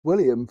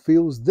William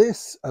feels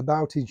this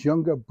about his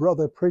younger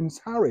brother,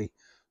 Prince Harry.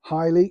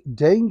 Highly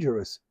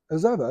dangerous.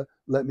 As ever,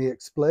 let me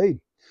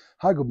explain.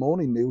 Hi, good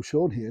morning, Neil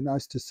Sean here.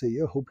 Nice to see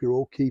you. Hope you're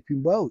all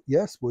keeping well.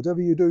 Yes,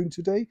 whatever you're doing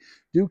today,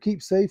 do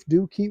keep safe,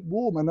 do keep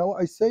warm. I know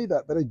I say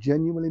that, but I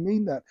genuinely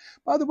mean that.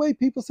 By the way,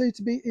 people say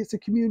to me, it's a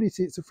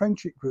community, it's a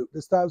friendship group,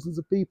 there's thousands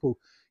of people.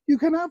 You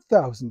can have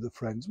thousands of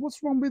friends.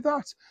 What's wrong with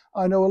that?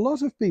 I know a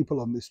lot of people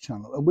on this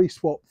channel and we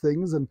swap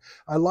things, and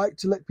I like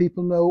to let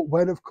people know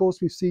when, of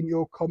course, we've seen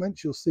your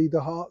comments. You'll see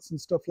the hearts and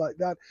stuff like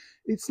that.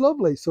 It's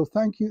lovely. So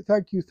thank you,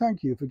 thank you,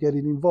 thank you for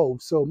getting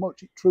involved so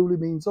much. It truly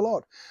means a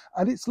lot.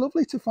 And it's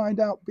lovely to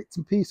find out bits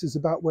and pieces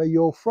about where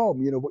you're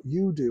from, you know, what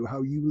you do,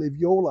 how you live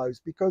your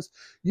lives, because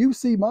you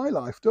see my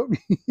life, don't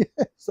you?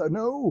 Yes, I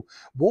know.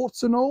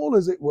 Warts and all,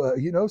 as it were,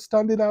 you know,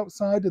 standing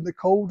outside in the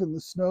cold and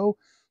the snow.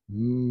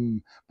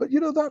 But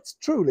you know, that's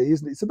truly,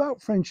 isn't it? It's about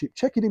friendship,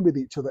 checking in with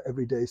each other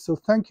every day. So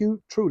thank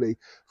you truly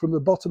from the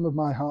bottom of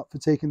my heart for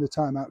taking the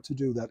time out to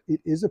do that.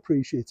 It is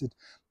appreciated.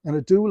 And I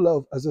do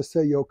love, as I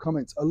say, your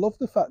comments. I love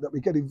the fact that we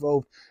get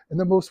involved in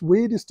the most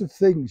weirdest of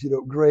things, you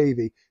know,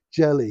 gravy,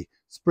 jelly,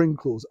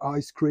 sprinkles,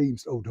 ice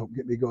creams. Oh, don't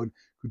get me going.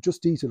 Could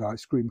just eat an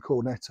ice cream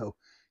cornetto.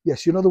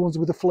 Yes, you know the ones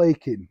with the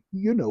flake in.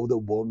 You know the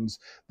ones,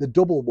 the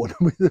double one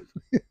with the...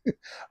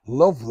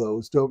 Love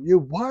those, don't you?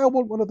 Why I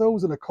want one of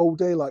those on a cold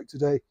day like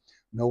today?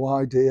 No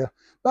idea.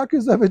 Back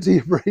as ever to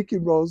your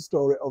Breaking Rose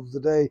story of the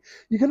day.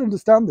 You can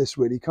understand this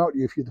really, can't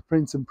you, if you're the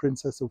Prince and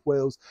Princess of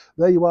Wales.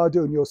 There you are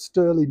doing your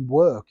sterling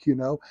work, you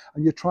know,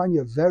 and you're trying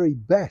your very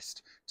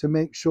best to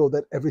make sure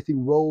that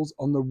everything rolls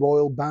on the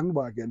royal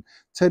bandwagon,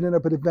 turning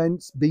up at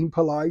events, being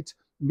polite,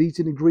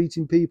 meeting and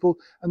greeting people,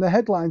 and the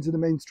headlines in the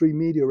mainstream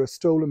media are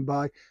stolen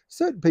by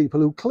certain people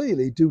who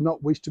clearly do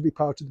not wish to be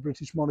part of the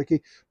British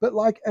monarchy, but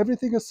like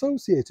everything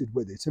associated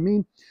with it. I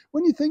mean,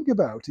 when you think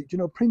about it, you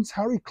know, Prince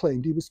Harry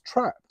claimed he was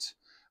trapped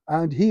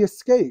and he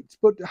escaped.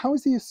 But how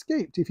has he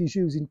escaped if he's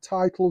using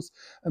titles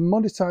and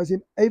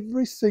monetizing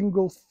every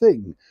single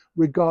thing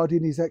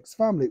regarding his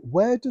ex-family?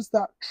 Where does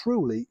that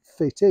truly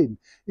fit in?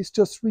 It's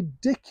just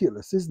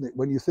ridiculous, isn't it,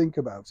 when you think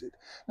about it?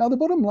 Now, the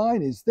bottom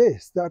line is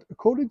this, that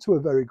according to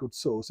a very good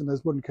source, and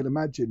as one can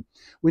imagine,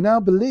 we now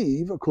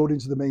believe, according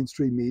to the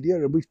mainstream media,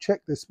 and we've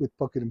checked this with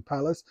Buckingham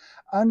Palace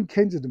and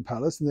Kensington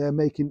Palace, and they're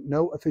making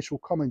no official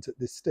comment at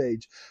this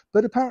stage,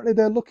 but apparently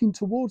they're looking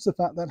towards the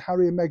fact that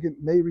Harry and Meghan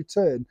may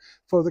return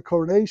for the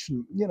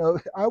coronation. You know,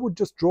 I would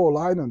just draw a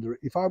line under it.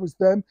 If I was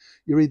them,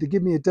 you either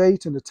give me a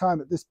date and a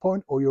time at this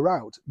point or you're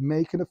out.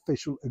 Make an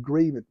official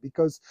agreement,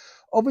 because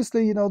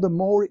obviously, you know, the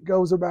more it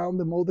goes around,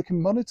 the more they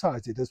can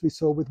monetize it, as we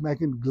saw with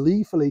Meghan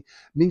gleefully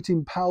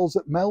meeting pals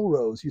at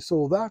Melrose. You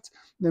saw that,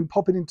 and then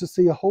popping in to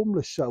see a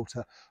homeless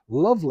shelter.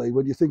 Lovely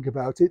when you think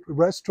about it.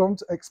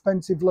 Restaurant,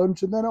 expensive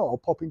lunch, and then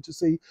popping to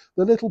see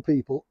the little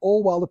people,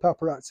 all while the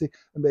paparazzi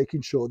are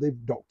making sure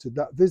they've doctored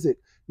that visit.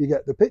 You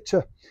get the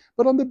picture.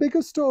 But on the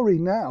bigger story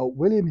now,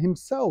 William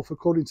himself,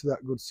 according to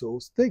that good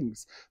source,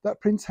 thinks that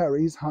Prince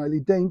Harry is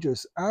highly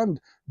dangerous and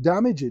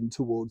damaging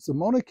towards the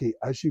monarchy,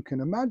 as you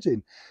can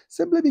imagine,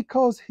 simply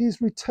because his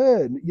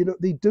return, you know,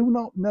 they do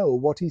not know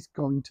what he's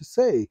going to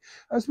say.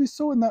 As we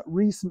saw in that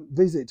recent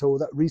visit, or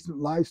that recent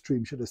live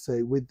stream, should I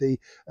say, with the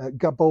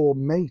Gabor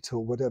mate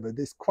or whatever,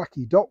 this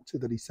quacky doctor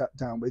that he sat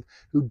down with,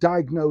 who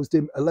diagnosed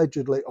him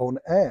allegedly on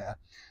air.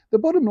 The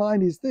bottom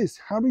line is this: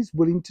 Harry's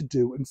willing to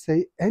do and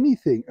say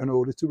anything in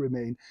order to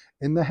remain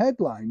in the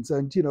headlines.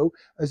 And, you know,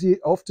 as he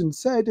often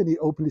said, and he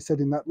openly said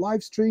in that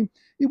live stream,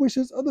 he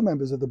wishes other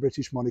members of the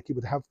British monarchy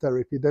would have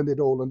therapy, then they'd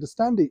all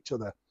understand each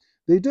other.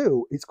 They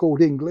do. It's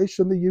called English,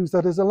 and they use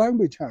that as a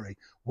language, Harry.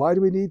 Why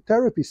do we need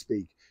therapy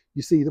speak?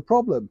 You see the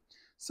problem.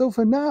 So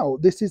for now,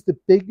 this is the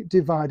big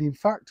dividing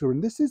factor,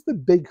 and this is the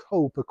big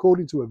hope,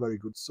 according to a very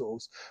good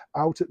source,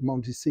 out at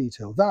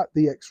Montecito, that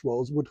the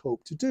ex-royals would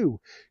hope to do: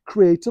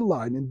 create a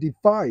line and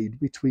divide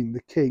between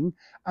the king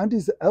and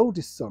his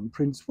eldest son,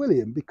 Prince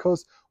William,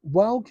 because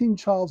while King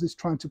Charles is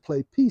trying to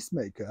play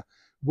peacemaker,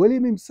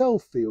 William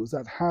himself feels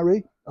that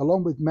Harry,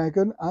 along with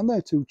Meghan and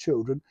their two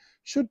children,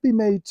 should be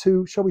made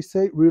to, shall we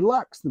say,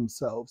 relax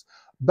themselves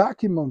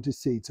back in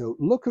Montecito,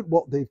 look at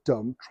what they've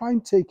done, try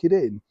and take it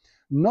in,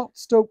 not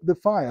stoke the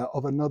fire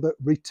of another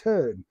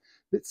return.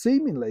 But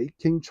seemingly,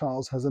 King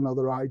Charles has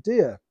another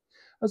idea.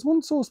 As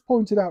one source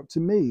pointed out to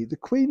me, the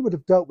Queen would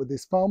have dealt with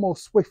this far more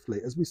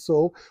swiftly, as we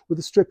saw with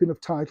the stripping of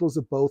titles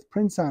of both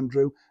Prince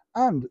Andrew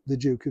and the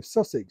Duke of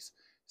Sussex.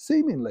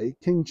 Seemingly,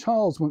 King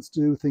Charles wants to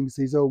do things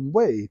his own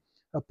way,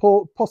 a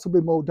possibly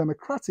more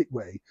democratic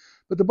way.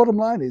 But the bottom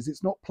line is,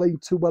 it's not playing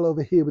too well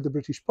over here with the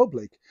British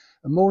public,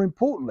 and more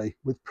importantly,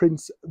 with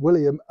Prince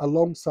William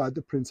alongside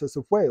the Princess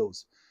of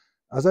Wales.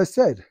 As I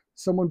said,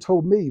 someone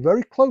told me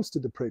very close to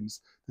the Prince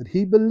that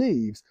he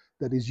believes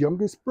that his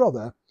youngest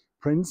brother,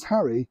 Prince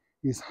Harry,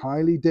 is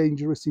highly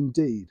dangerous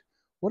indeed.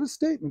 What a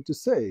statement to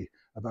say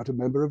about a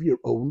member of your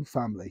own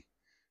family.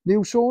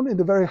 Neil Sean in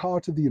the very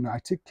heart of the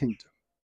United Kingdom.